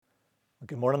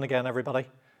Good morning again, everybody.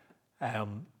 We're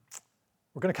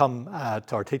going to come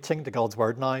to our teaching, to God's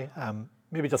Word now.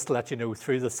 Maybe just to let you know,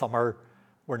 through the summer,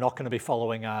 we're not going to be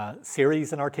following a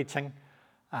series in our teaching.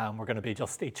 We're going to be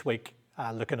just each week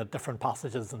looking at different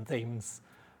passages and themes.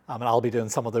 And I'll be doing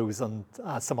some of those, and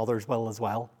some others will as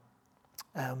well.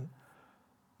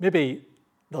 Maybe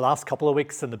the last couple of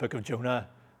weeks in the book of Jonah,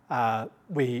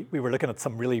 we were looking at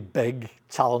some really big,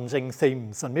 challenging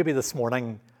themes. And maybe this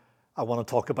morning, I want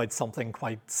to talk about something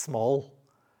quite small,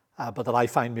 but that I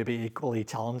find maybe equally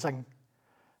challenging.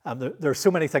 There are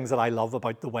so many things that I love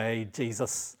about the way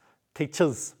Jesus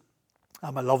teaches. I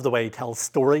love the way he tells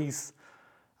stories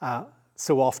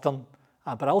so often,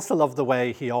 but I also love the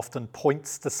way he often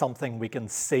points to something we can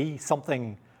see,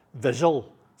 something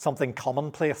visual, something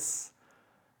commonplace,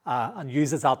 and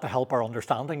uses that to help our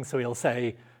understanding. So he'll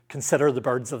say, consider the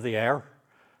birds of the air,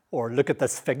 or look at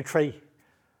this fig tree.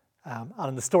 And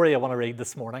in the story I want to read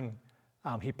this morning,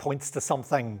 he points to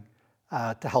something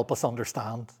to help us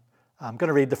understand. I'm going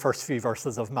to read the first few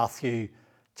verses of Matthew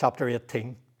chapter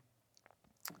 18.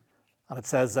 And it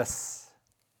says this: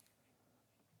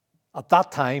 At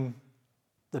that time,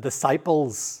 the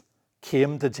disciples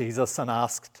came to Jesus and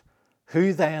asked,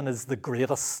 "Who then is the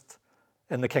greatest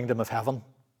in the kingdom of heaven?"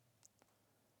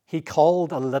 He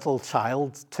called a little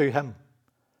child to him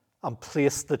and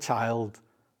placed the child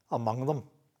among them.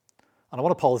 And I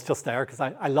want to pause just there because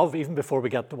I love, even before we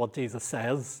get to what Jesus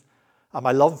says,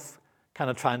 I love kind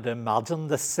of trying to imagine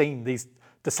this scene, these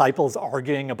disciples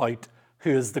arguing about who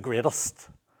is the greatest.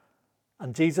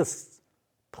 And Jesus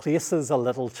places a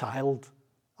little child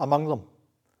among them.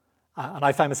 And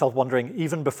I find myself wondering,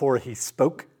 even before he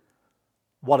spoke,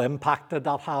 what impact did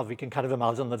that have? You can kind of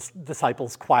imagine the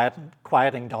disciples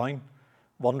quieting down,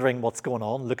 wondering what's going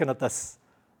on, looking at this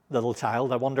little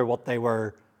child. I wonder what they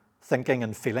were thinking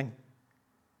and feeling.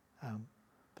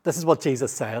 But this is what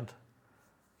Jesus said.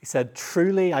 He said,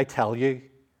 "Truly I tell you,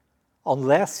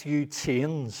 unless you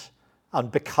change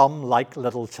and become like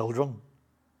little children,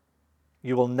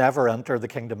 you will never enter the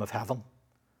kingdom of heaven.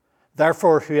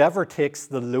 Therefore, whoever takes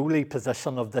the lowly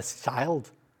position of this child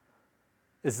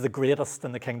is the greatest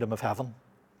in the kingdom of heaven.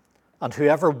 And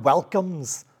whoever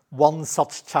welcomes one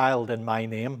such child in my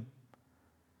name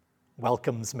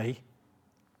welcomes me."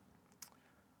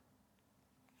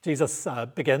 Jesus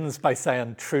begins by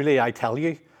saying, "Truly I tell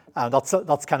you."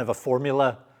 That's kind of a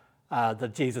formula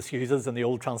that Jesus uses in the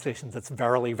old translations. It's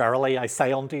 "Verily, verily, I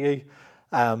say unto you."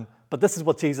 But this is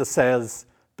what Jesus says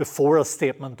before a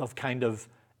statement of kind of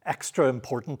extra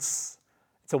importance.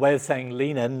 It's a way of saying,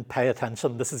 lean in, pay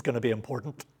attention, this is going to be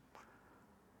important.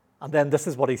 And then this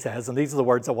is what he says, and these are the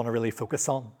words I want to really focus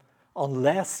on.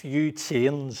 Unless you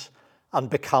change and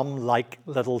become like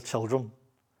little children,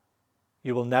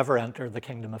 you will never enter the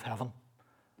kingdom of heaven.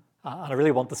 And I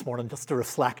really want this morning just to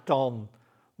reflect on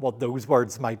what those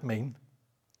words might mean.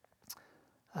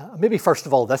 Maybe first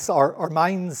of all this, our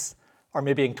minds are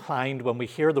maybe inclined when we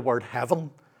hear the word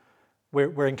heaven,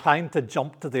 we're inclined to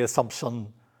jump to the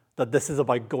assumption that this is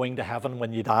about going to heaven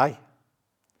when you die.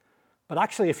 But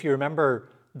actually, if you remember,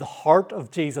 the heart of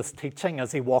Jesus' teaching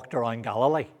as he walked around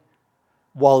Galilee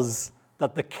was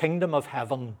that the kingdom of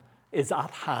heaven is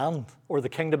at hand, or the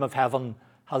kingdom of heaven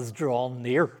has drawn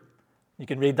near. You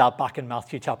can read that back in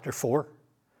Matthew chapter 4.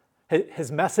 His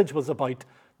message was about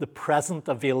the present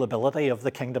availability of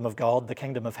the kingdom of God, the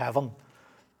kingdom of heaven,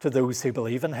 to those who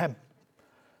believe in him.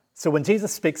 So when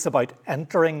Jesus speaks about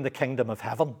entering the kingdom of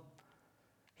heaven,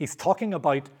 he's talking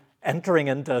about entering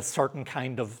into a certain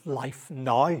kind of life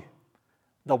now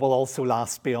that will also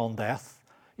last beyond death.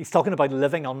 He's talking about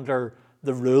living under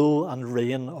the rule and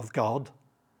reign of God,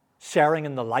 sharing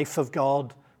in the life of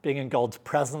God, being in God's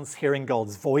presence, hearing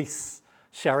God's voice,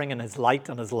 sharing in his light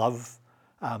and his love.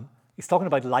 He's talking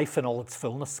about life in all its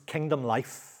fullness, kingdom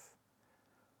life.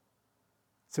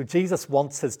 So Jesus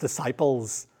wants his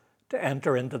disciples to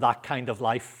enter into that kind of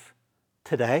life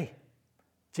today.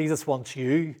 Jesus wants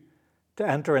you to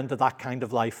enter into that kind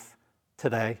of life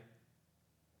today.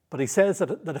 But he says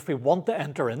that if we want to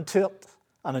enter into it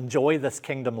and enjoy this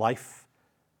kingdom life,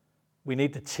 we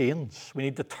need to change. We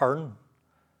need to turn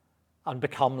and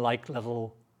become like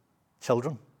little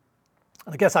children.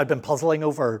 And I guess I've been puzzling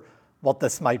over what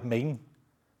this might mean.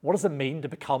 What does it mean to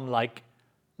become like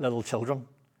little children?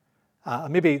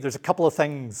 Maybe there's a couple of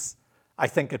things I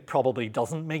think it probably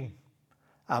doesn't mean.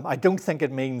 I don't think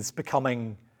it means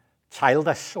becoming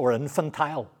childish or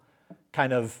infantile,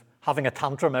 kind of having a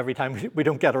tantrum every time we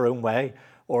don't get our own way,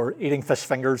 or eating fish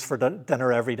fingers for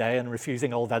dinner every day and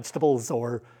refusing all vegetables,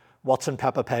 or watching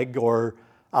Peppa Pig, or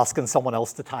asking someone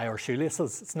else to tie our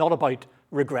shoelaces. It's not about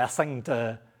regressing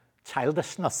to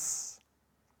childishness.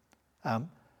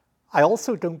 I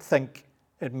also don't think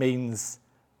it means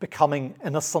becoming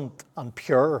innocent and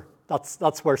pure.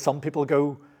 That's where some people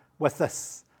go with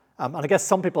this. And I guess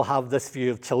some people have this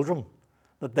view of children,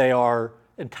 that they are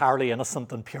entirely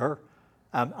innocent and pure.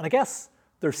 And I guess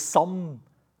there's some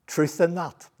truth in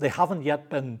that. They haven't yet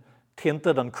been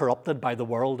tainted and corrupted by the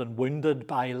world and wounded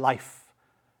by life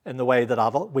in the way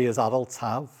that we as adults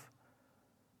have.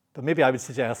 But maybe I would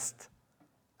suggest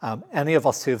any of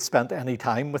us who have spent any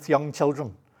time with young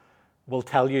children will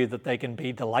tell you that they can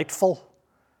be delightful,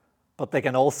 but they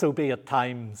can also be at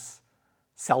times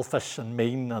selfish and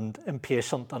mean and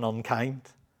impatient and unkind.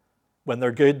 When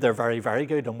they're good, they're very, very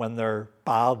good. And when they're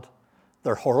bad,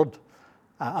 they're horrid.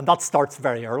 And that starts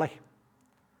very early.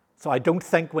 So I don't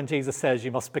think when Jesus says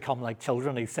you must become like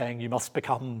children, he's saying you must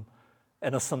become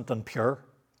innocent and pure.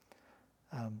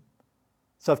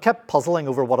 So I've kept puzzling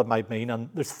over what it might mean. And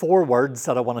there's 4 words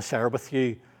that I want to share with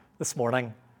you this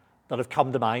morning that have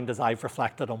come to mind as I've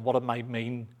reflected on what it might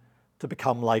mean to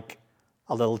become like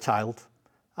a little child.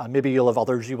 And maybe you'll have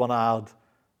others you want to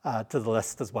add to the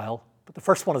list as well. But the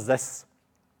first one is this,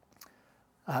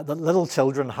 that little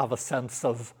children have a sense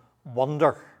of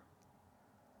wonder.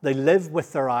 They live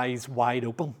with their eyes wide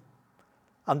open,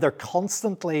 and they're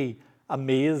constantly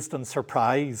amazed and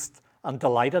surprised and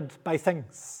delighted by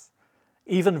things,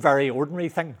 even very ordinary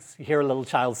things. You hear a little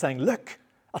child saying, "Look,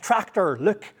 a tractor,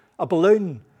 look, a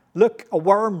balloon, look, a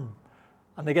worm,"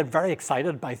 and they get very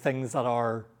excited by things that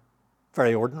are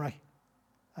very ordinary.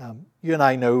 You and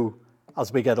I know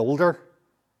as we get older,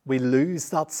 we lose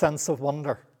that sense of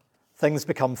wonder. Things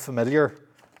become familiar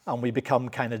and we become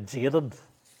kind of jaded.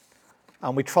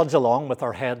 And we trudge along with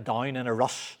our head down in a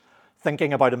rush,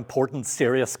 thinking about important,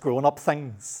 serious grown-up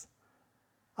things.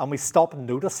 And we stop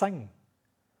noticing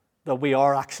that we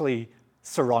are actually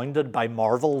surrounded by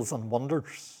marvels and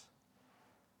wonders.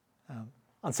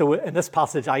 And so in this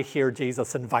passage, I hear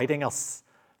Jesus inviting us,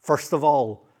 first of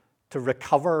all, to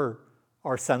recover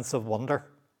our sense of wonder.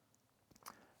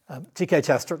 G.K.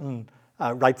 Chesterton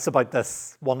writes about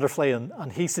this wonderfully,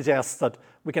 and he suggests that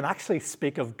we can actually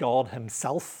speak of God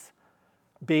himself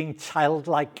being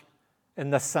childlike in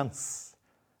this sense.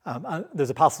 And there's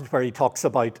a passage where he talks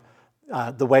about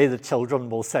the way that children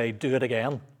will say, "Do it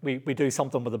again." We do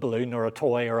something with a balloon or a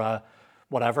toy or a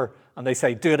whatever, and they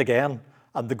say, "Do it again."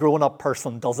 And the grown-up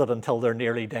person does it until they're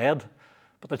nearly dead,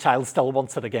 but the child still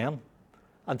wants it again.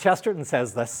 And Chesterton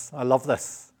says this, I love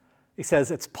this. He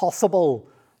says, it's possible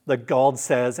that God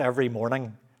says every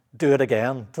morning, "Do it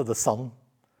again," to the sun,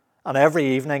 and every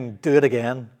evening, "Do it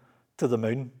again," to the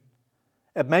moon.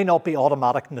 It may not be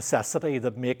automatic necessity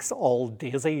that makes all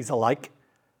daisies alike.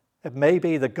 It may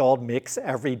be that God makes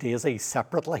every daisy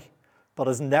separately, but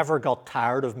has never got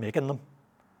tired of making them.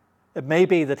 It may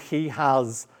be that he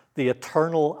has the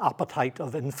eternal appetite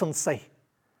of infancy,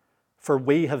 for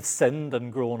we have sinned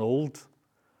and grown old,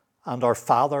 and our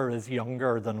Father is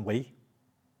younger than we.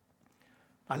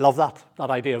 I love that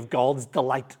idea of God's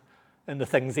delight in the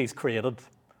things he's created.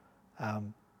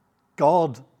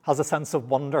 God has a sense of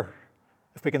wonder,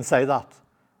 if we can say that.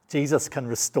 Jesus can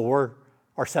restore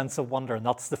our sense of wonder, and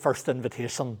that's the first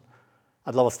invitation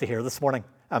I'd love us to hear this morning.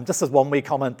 Just as one wee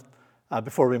comment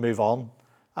before we move on,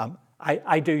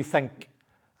 I do think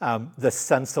this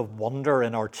sense of wonder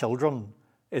in our children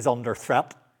is under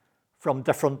threat from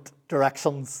different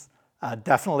directions,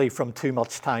 definitely from too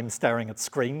much time staring at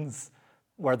screens,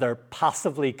 where they're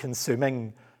passively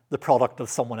consuming the product of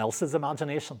someone else's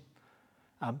imagination.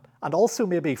 And also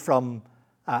maybe from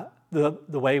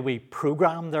the way we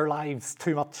program their lives,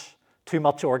 too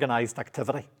much organized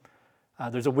activity.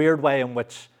 There's a weird way in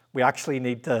which we actually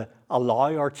need to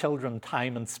allow our children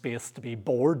time and space to be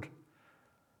bored.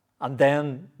 And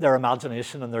then their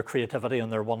imagination and their creativity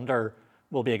and their wonder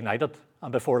will be ignited.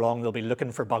 And before long, they'll be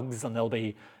looking for bugs and they'll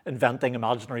be inventing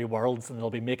imaginary worlds and they'll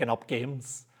be making up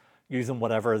games using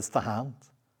whatever is to hand.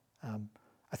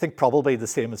 I think probably the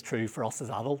same is true for us as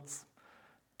adults.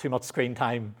 Too much screen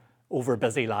time over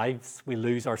busy lives, we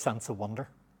lose our sense of wonder.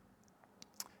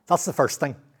 That's the first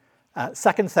thing.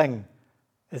 Second thing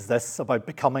is this about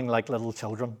becoming like little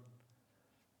children,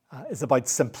 is about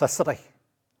simplicity.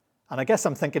 And I guess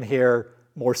I'm thinking here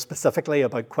more specifically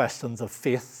about questions of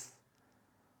faith.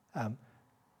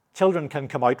 Children can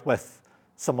come out with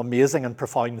some amazing and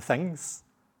profound things.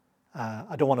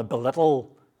 I don't want to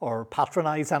belittle or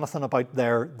patronize anything about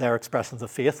their expressions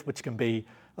of faith, which can be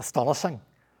astonishing.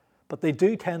 But they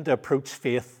do tend to approach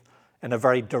faith in a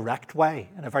very direct way,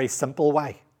 in a very simple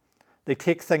way. They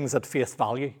take things at face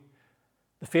value.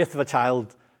 The faith of a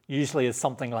child usually is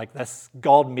something like this: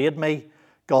 God made me,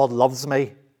 God loves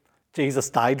me, Jesus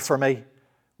died for me.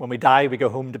 When we die, we go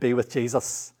home to be with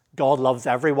Jesus. God loves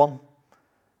everyone.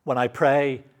 When I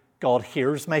pray, God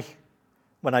hears me.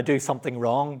 When I do something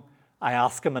wrong, I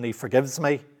ask him and he forgives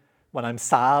me. When I'm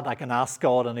sad, I can ask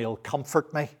God and he'll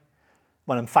comfort me.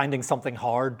 When I'm finding something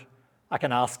hard, I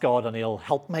can ask God and he'll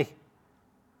help me.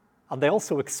 And they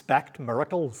also expect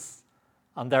miracles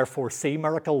and therefore see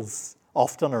miracles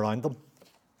often around them.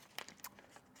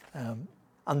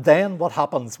 And then what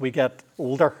happens? We get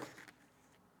older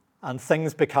and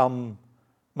things become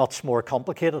much more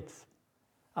complicated.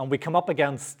 And we come up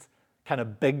against kind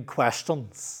of big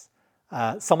questions,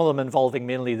 some of them involving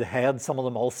mainly the head, some of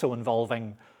them also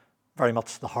involving very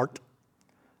much the heart.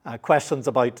 Questions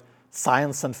about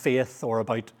science and faith, or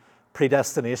about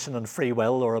predestination and free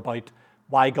will, or about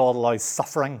why God allows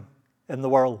suffering in the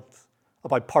world,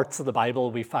 about parts of the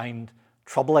Bible we find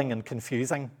troubling and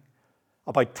confusing,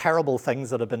 about terrible things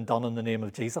that have been done in the name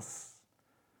of Jesus,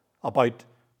 about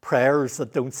prayers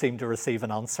that don't seem to receive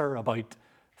an answer, about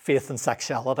faith and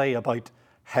sexuality, about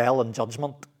hell and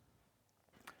judgment.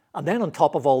 And then on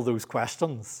top of all those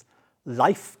questions,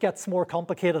 life gets more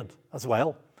complicated as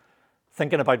well.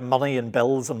 Thinking about money and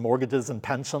bills and mortgages and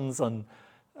pensions, and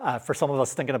for some of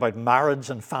us thinking about marriage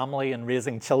and family and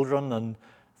raising children, and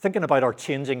thinking about our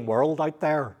changing world out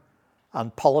there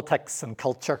and politics and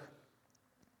culture.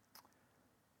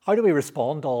 How do we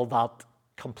respond to all that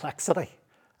complexity?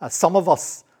 Some of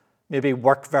us maybe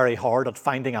work very hard at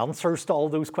finding answers to all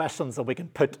those questions that we can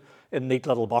put in neat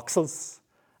little boxes,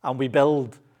 and we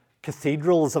build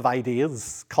cathedrals of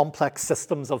ideas, complex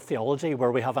systems of theology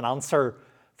where we have an answer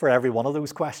for every one of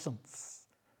those questions.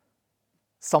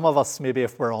 Some of us, maybe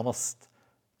if we're honest,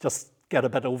 just get a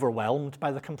bit overwhelmed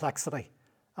by the complexity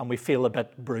and we feel a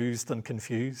bit bruised and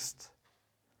confused.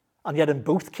 And yet in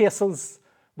both cases,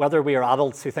 whether we are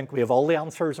adults who think we have all the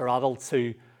answers or adults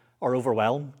who are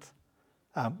overwhelmed,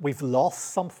 we've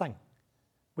lost something.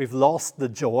 We've lost the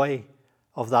joy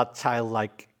of that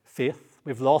childlike faith.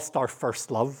 We've lost our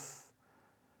first love.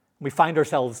 We find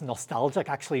ourselves nostalgic,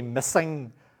 actually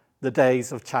missing the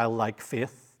days of childlike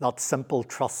faith, that simple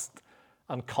trust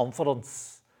and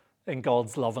confidence in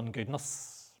God's love and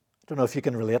goodness. I don't know if you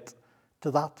can relate to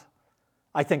that.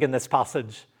 I think in this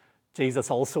passage,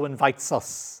 Jesus also invites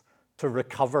us to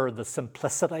recover the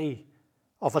simplicity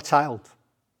of a child,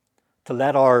 to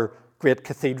let our great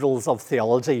cathedrals of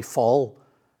theology fall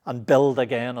and build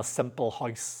again a simple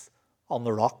house on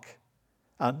the rock.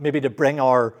 And maybe to bring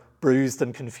our bruised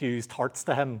and confused hearts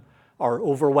to him, our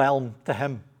overwhelm to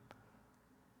him,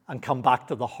 and come back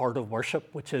to the heart of worship,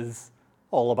 which is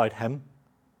all about him.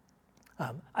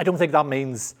 I don't think that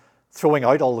means throwing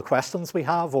out all the questions we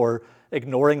have or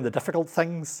ignoring the difficult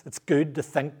things. It's good to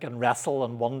think and wrestle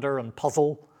and wonder and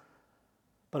puzzle,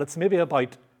 but it's maybe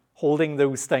about holding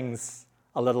those things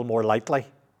a little more lightly,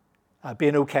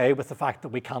 being okay with the fact that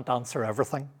we can't answer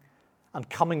everything, and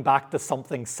coming back to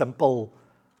something simple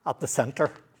at the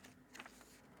center.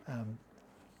 A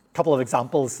couple of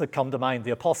examples that come to mind.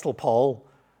 The Apostle Paul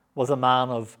was a man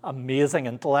of amazing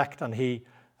intellect, and he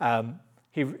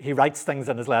writes things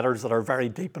in his letters that are very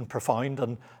deep and profound.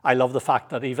 And I love the fact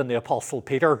that even the Apostle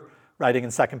Peter, writing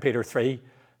in 2 Peter 3,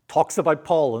 talks about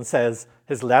Paul and says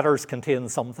his letters contain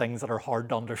some things that are hard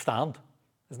to understand.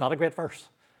 Isn't that a great verse?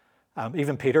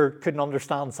 Even Peter couldn't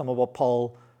understand some of what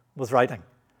Paul was writing.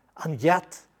 And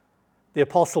yet, the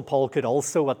Apostle Paul could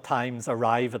also at times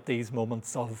arrive at these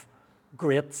moments of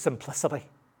great simplicity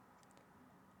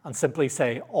and simply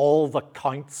say, all that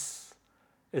counts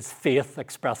is faith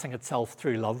expressing itself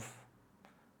through love.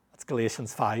 That's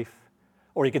Galatians 5.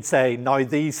 Or he could say, now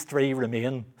these three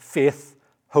remain, faith,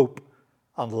 hope,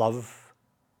 and love.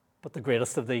 But the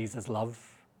greatest of these is love.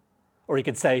 Or he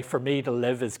could say, for me to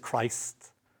live is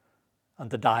Christ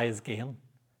and to die is gain.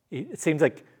 It seems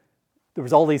like there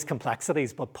was all these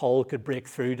complexities, but Paul could break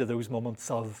through to those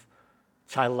moments of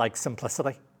childlike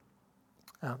simplicity.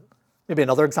 Maybe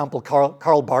another example,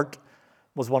 Karl Barth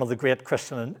was one of the great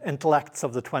Christian intellects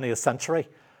of the 20th century,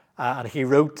 and he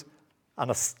wrote an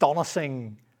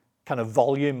astonishing kind of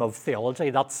volume of theology.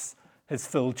 That's his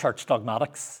full church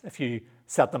dogmatics. If you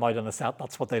set them out in a set,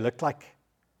 that's what they look like.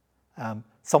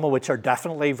 Some of which are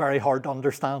definitely very hard to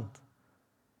understand.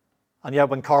 And yet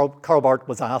when Karl Barth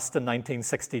was asked in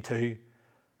 1962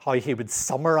 how he would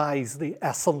summarize the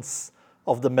essence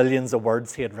of the millions of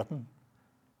words he had written,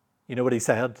 you know what he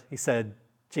said? He said,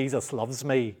 Jesus loves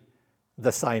me,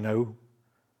 this I know,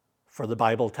 for the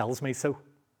Bible tells me so.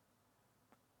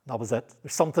 That was it.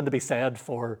 There's something to be said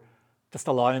for just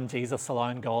allowing Jesus,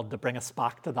 allowing God to bring us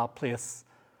back to that place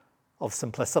of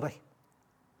simplicity.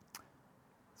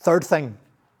 Third thing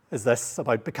is this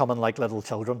about becoming like little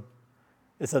children,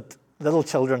 is that little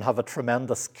children have a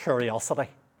tremendous curiosity.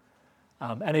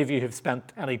 Any of you who've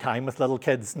spent any time with little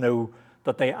kids know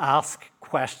that they ask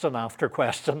question after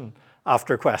question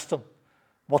after question.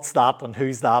 What's that, and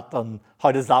who's that, and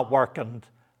how does that work, and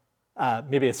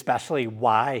maybe especially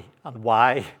why, and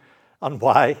why, and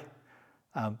why.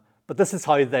 But this is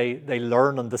how they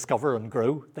learn and discover and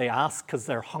grow. They ask because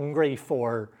they're hungry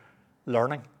for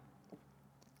learning.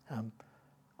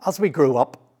 As we grow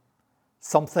up,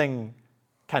 something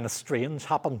kind of strange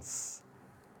happens.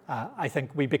 I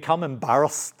think we become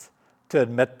embarrassed to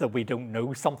admit that we don't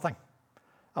know something.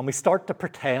 And we start to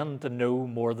pretend to know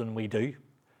more than we do.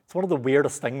 It's one of the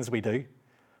weirdest things we do.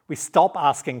 We stop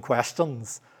asking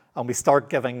questions and we start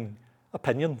giving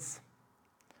opinions.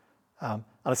 And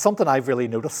it's something I've really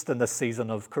noticed in this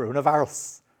season of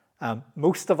coronavirus.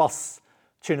 Most of us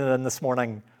tuning in this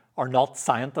morning are not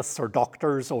scientists or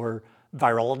doctors or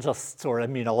virologists or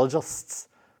immunologists,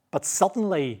 but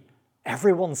suddenly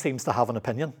everyone seems to have an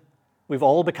opinion. We've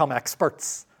all become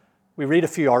experts. We read a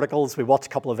few articles, we watch a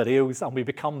couple of videos, and we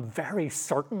become very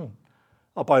certain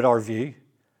about our view.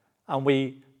 And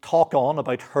we talk on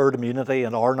about herd immunity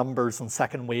and R numbers and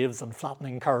second waves and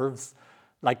flattening curves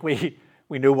like we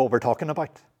know what we're talking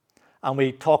about. And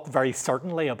we talk very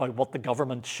certainly about what the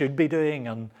government should be doing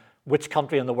and which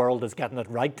country in the world is getting it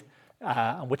right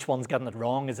and which one's getting it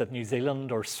wrong. Is it New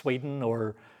Zealand or Sweden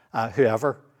or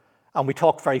whoever? And we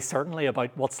talk very certainly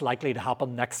about what's likely to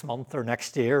happen next month or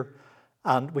next year.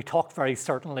 And we talk very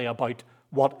certainly about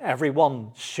what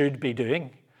everyone should be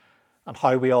doing and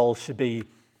how we all should be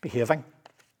behaving.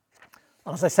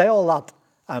 And as I say all that,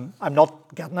 I'm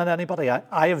not getting at anybody.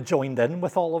 I have joined in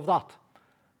with all of that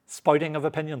spouting of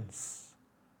opinions.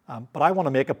 But I want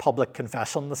to make a public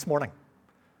confession this morning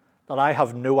that I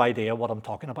have no idea what I'm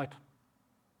talking about,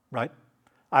 right?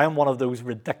 I am one of those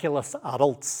ridiculous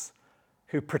adults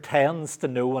who pretends to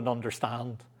know and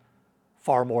understand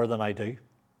far more than I do.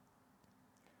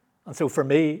 And so for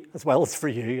me, as well as for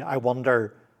you, I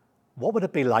wonder, what would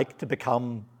it be like to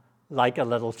become like a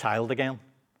little child again?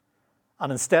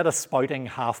 And instead of spouting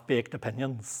half-baked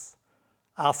opinions,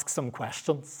 ask some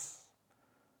questions.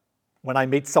 When I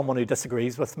meet someone who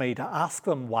disagrees with me, to ask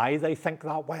them why they think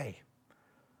that way.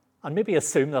 And maybe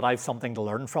assume that I have something to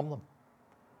learn from them.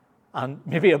 And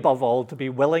maybe above all, to be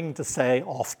willing to say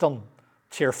often,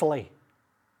 cheerfully,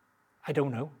 I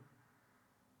don't know.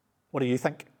 What do you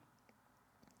think?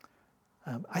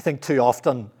 I think too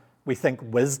often we think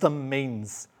wisdom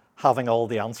means having all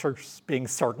the answers, being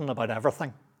certain about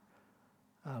everything.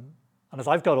 And as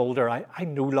I've got older, I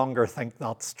no longer think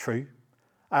that's true.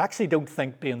 I actually don't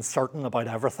think being certain about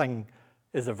everything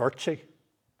is a virtue.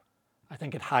 I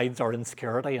think it hides our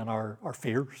insecurity and our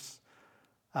fears.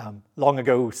 Long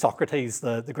ago, Socrates,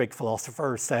 the Greek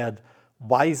philosopher, said,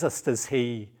 "Wisest is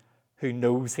he who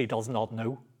knows he does not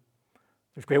know."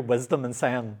 There's great wisdom in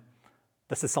saying,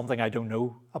 this is something I don't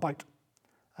know about.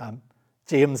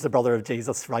 James, the brother of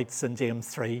Jesus, writes in James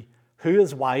 3, "Who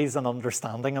is wise and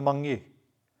understanding among you?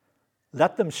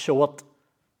 Let them show it,"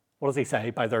 what does he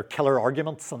say, "by their killer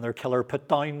arguments and their killer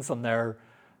put-downs and their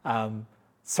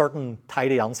certain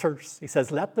tidy answers." He says,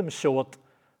 "Let them show it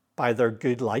by their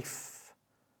good life,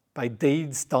 by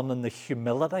deeds done in the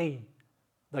humility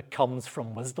that comes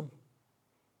from wisdom."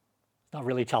 Not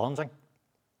really challenging.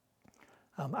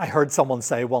 I heard someone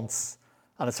say once,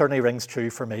 and it certainly rings true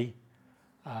for me,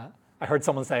 I heard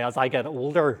someone say, as I get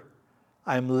older,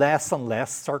 I'm less and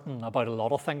less certain about a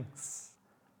lot of things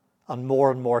and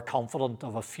more confident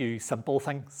of a few simple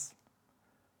things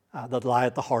that lie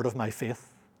at the heart of my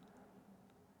faith.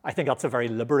 I think that's a very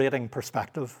liberating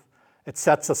perspective. It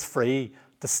sets us free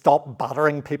to stop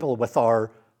battering people with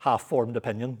our half-formed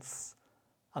opinions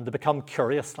and to become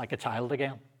curious like a child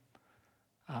again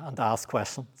and to ask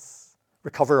questions,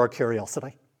 recover our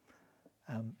curiosity.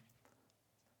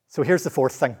 So here's the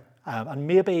fourth thing, and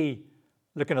maybe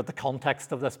looking at the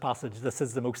context of this passage, this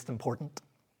is the most important.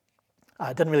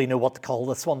 I didn't really know what to call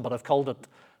this one, but I've called it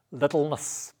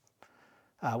littleness.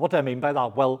 What do I mean by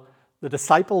that? Well, the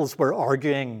disciples were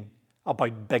arguing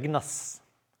about bigness,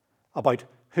 about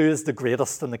who is the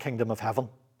greatest in the kingdom of heaven.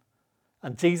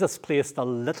 And Jesus placed a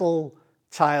little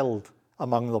child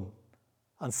among them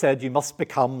and said, "You must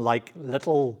become like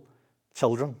little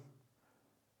children."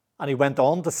 And he went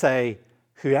on to say,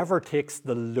 whoever takes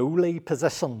the lowly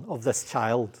position of this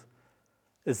child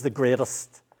is the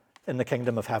greatest in the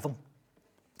kingdom of heaven.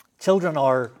 Children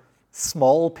are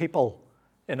small people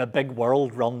in a big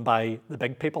world run by the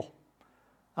big people.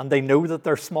 And they know that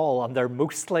they're small, and they're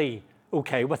mostly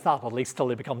okay with that, at least till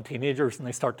they become teenagers and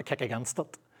they start to kick against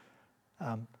it.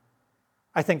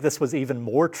 I think this was even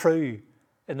more true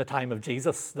in the time of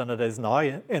Jesus than it is now.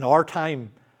 In our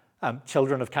time,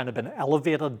 children have kind of been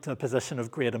elevated to a position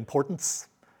of great importance.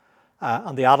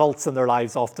 And the adults in their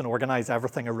lives often organize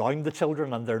everything around the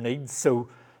children and their needs. So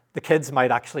the kids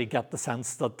might actually get the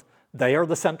sense that they are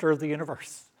the center of the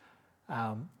universe.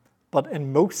 But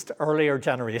in most earlier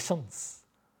generations,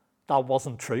 that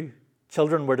wasn't true.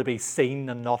 Children were to be seen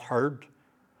and not heard.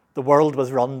 The world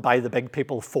was run by the big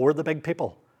people for the big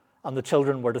people, and the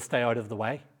children were to stay out of the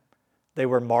way. They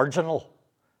were marginal.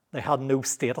 They had no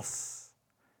status.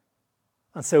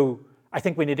 And so I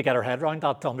think we need to get our head around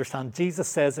that to understand. Jesus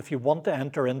says if you want to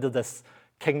enter into this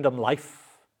kingdom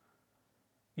life,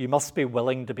 you must be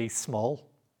willing to be small.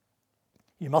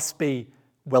 You must be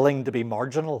willing to be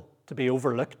marginal, to be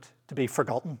overlooked, to be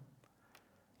forgotten.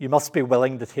 You must be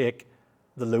willing to take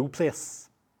the low place.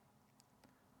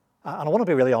 And I want to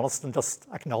be really honest and just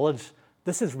acknowledge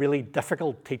this is really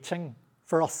difficult teaching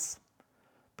for us,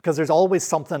 because there's always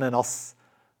something in us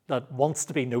that wants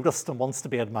to be noticed and wants to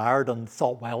be admired and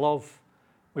thought well of.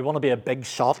 We want to be a big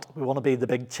shot. We want to be the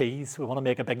big cheese. We want to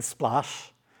make a big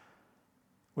splash.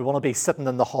 We want to be sitting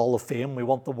in the Hall of Fame. We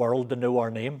want the world to know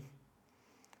our name.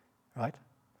 Right?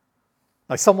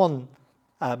 Now, someone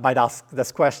might ask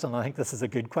this question, and I think this is a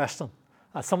good question.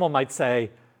 Someone might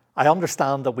say, I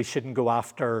understand that we shouldn't go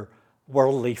after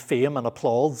worldly fame and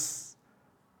applause,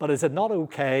 but is it not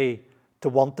okay to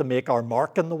want to make our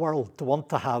mark in the world, to want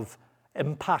to have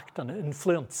impact and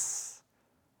influence?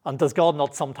 And does God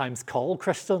not sometimes call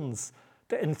Christians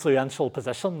to influential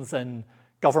positions in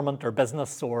government or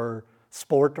business or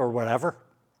sport or wherever?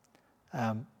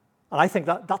 And I think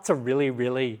that's a really,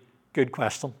 really good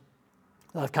question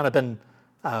that I've kind of been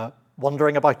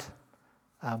wondering about.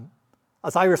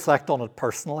 As I reflect on it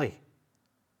personally,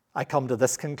 I come to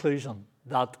this conclusion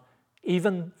that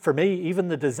even for me, even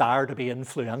the desire to be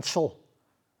influential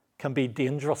can be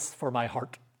dangerous for my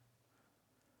heart.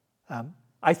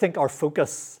 I think our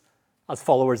focus as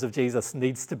followers of Jesus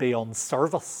needs to be on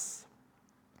service,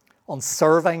 on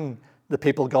serving the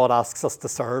people God asks us to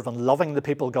serve and loving the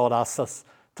people God asks us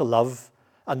to love,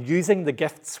 and using the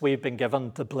gifts we've been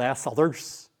given to bless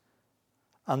others,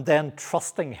 and then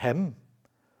trusting Him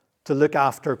to look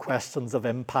after questions of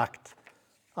impact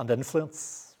and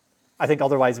influence. I think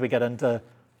otherwise we get into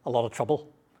a lot of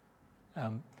trouble.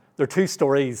 There are two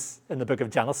stories in the book of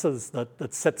Genesis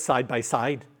that sit side by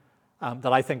side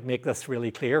that I think make this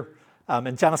really clear.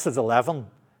 In Genesis 11,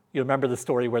 you remember the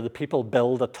story where the people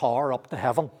build a tower up to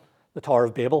heaven, the Tower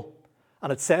of Babel.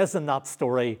 And it says in that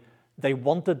story, they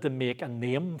wanted to make a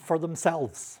name for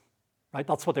themselves. Right?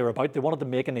 That's what they were about. They wanted to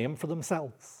make a name for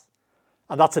themselves.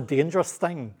 And that's a dangerous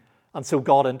thing. And so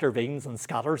God intervenes and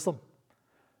scatters them.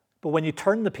 But when you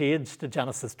turn the page to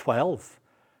Genesis 12,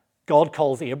 God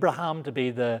calls Abraham to be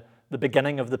the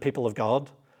beginning of the people of God.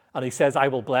 And He says, I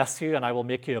will bless you and I will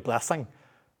make you a blessing.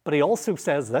 But He also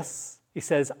says this. He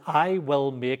says, I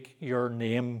will make your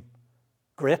name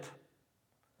great.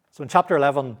 So in chapter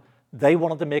 11, they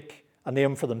wanted to make a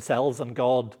name for themselves and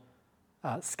God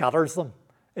scatters them.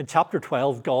 In chapter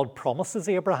 12, God promises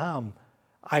Abraham,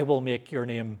 I will make your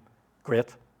name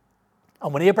great.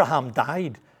 And when Abraham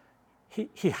died,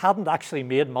 he hadn't actually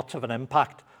made much of an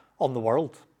impact on the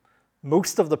world.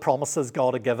 Most of the promises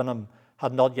God had given him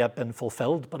had not yet been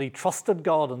fulfilled, but he trusted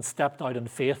God and stepped out in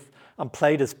faith and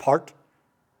played his part.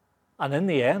 And in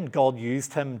the end, God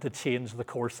used him to change the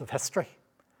course of history.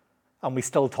 And we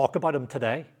still talk about him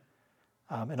today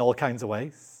in all kinds of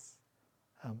ways.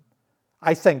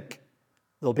 I think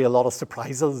there'll be a lot of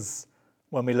surprises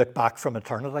when we look back from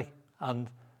eternity. And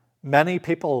many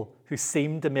people who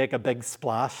seem to make a big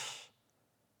splash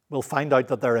will find out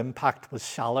that their impact was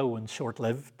shallow and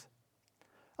short-lived.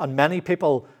 And many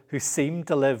people who seem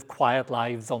to live quiet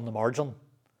lives on the margin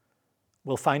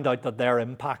will find out that their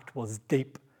impact was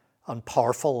deep and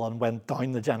powerful and went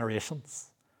down the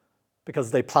generations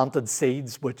because they planted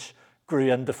seeds which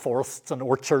grew into forests and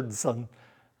orchards and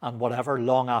whatever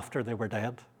long after they were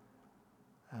dead.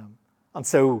 And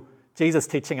so Jesus'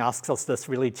 teaching asks us this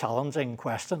really challenging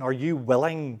question. Are you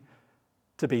willing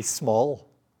to be small?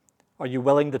 Are you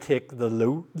willing to take the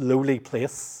lowly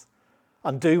place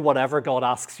and do whatever God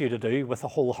asks you to do with a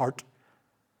whole heart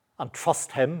and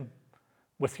trust Him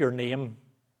with your name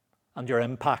and your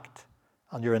impact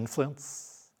and your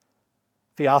influence?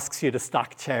 If He asks you to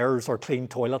stack chairs or clean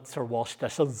toilets or wash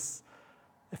dishes,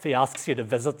 if He asks you to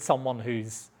visit someone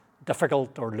who's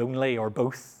difficult or lonely or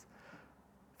both,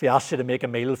 if He asks you to make a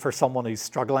meal for someone who's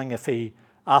struggling, if He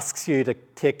asks you to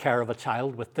take care of a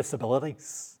child with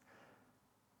disabilities,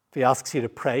 if He asks you to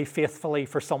pray faithfully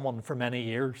for someone for many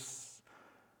years,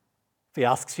 if He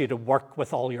asks you to work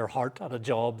with all your heart at a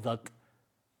job that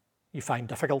you find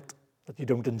difficult, that you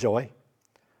don't enjoy,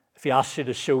 if he asks you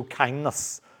to show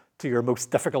kindness to your most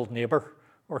difficult neighbour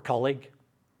or colleague?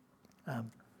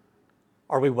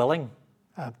 Are we willing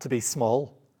to be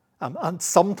small? And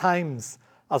sometimes,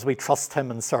 as we trust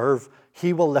him and serve,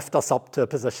 he will lift us up to a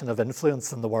position of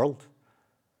influence in the world.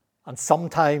 And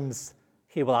sometimes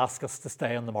he will ask us to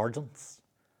stay on the margins.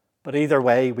 But either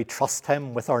way, we trust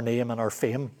him with our name and our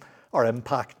fame, our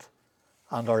impact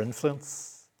and our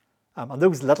influence. And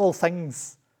those little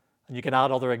things, and you can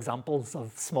add other examples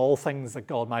of small things that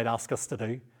God might ask us to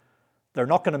do, they're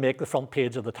not going to make the front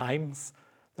page of the Times.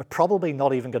 They're probably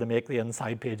not even going to make the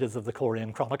inside pages of the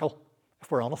Korean Chronicle,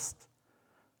 if we're honest.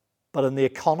 But in the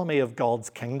economy of God's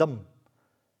kingdom,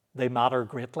 they matter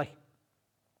greatly.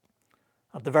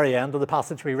 At the very end of the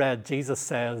passage we read, Jesus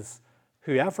says,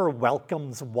 "Whoever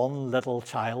welcomes one little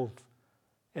child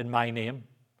in my name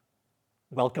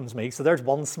welcomes me." So there's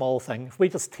one small thing. If we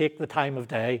just take the time of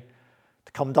day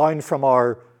to come down from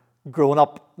our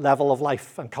grown-up level of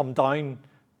life and come down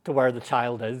to where the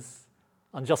child is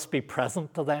and just be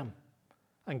present to them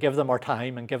and give them our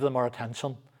time and give them our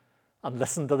attention and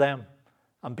listen to them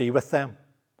and be with them.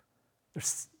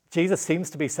 Jesus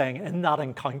seems to be saying in that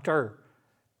encounter,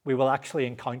 we will actually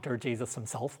encounter Jesus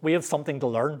himself. We have something to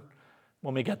learn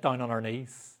when we get down on our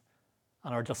knees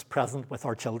and are just present with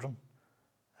our children.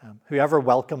 Whoever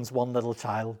welcomes one little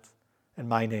child in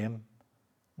my name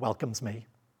welcomes me.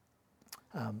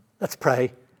 Let's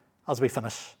pray as we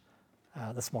finish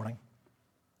this morning.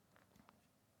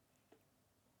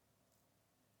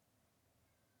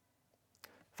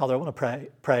 Father, I want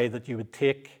to pray that you would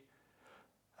take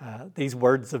these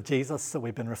words of Jesus that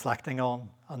we've been reflecting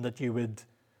on, and that you would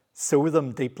sow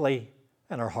them deeply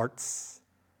in our hearts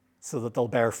so that they'll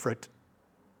bear fruit.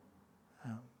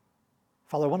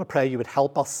 Father, I want to pray you would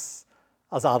help us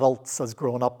as adults, as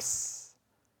grown-ups,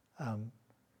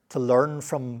 to learn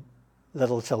from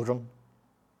little children.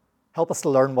 Help us to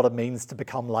learn what it means to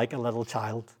become like a little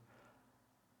child.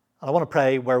 And I want to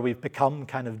pray where we've become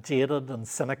kind of jaded and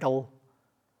cynical,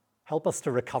 help us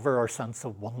to recover our sense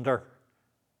of wonder.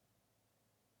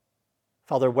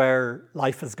 Father, where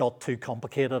life has got too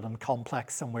complicated and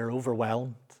complex and we're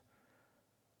overwhelmed,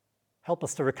 help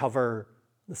us to recover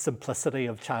the simplicity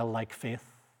of childlike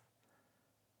faith.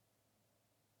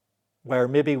 Where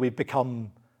maybe we've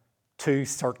become too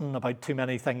certain about too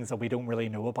many things that we don't really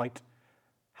know about,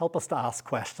 help us to ask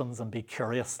questions and be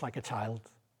curious like a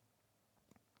child.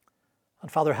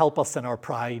 And Father, help us in our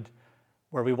pride,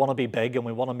 where we want to be big and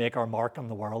we want to make our mark on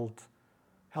the world.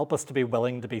 Help us to be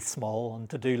willing to be small and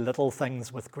to do little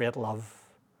things with great love,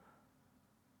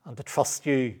 and to trust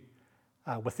you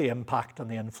with the impact and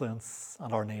the influence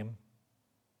and our name.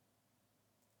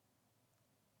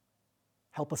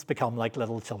 Help us become like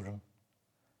little children.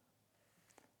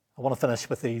 I want to finish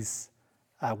with these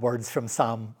words from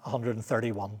Psalm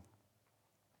 131.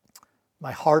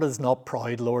 My heart is not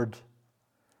proud, Lord.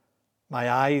 My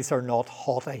eyes are not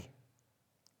haughty.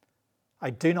 I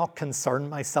do not concern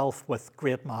myself with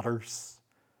great matters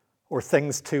or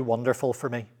things too wonderful for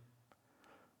me.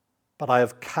 But I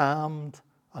have calmed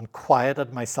and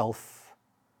quieted myself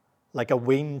like a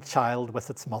weaned child with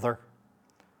its mother.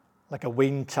 Like a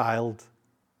weaned child,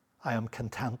 I am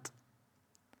content.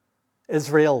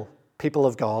 Israel, people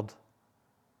of God,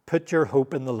 put your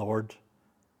hope in the Lord,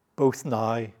 both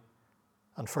now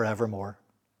and forevermore.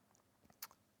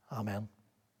 Amen.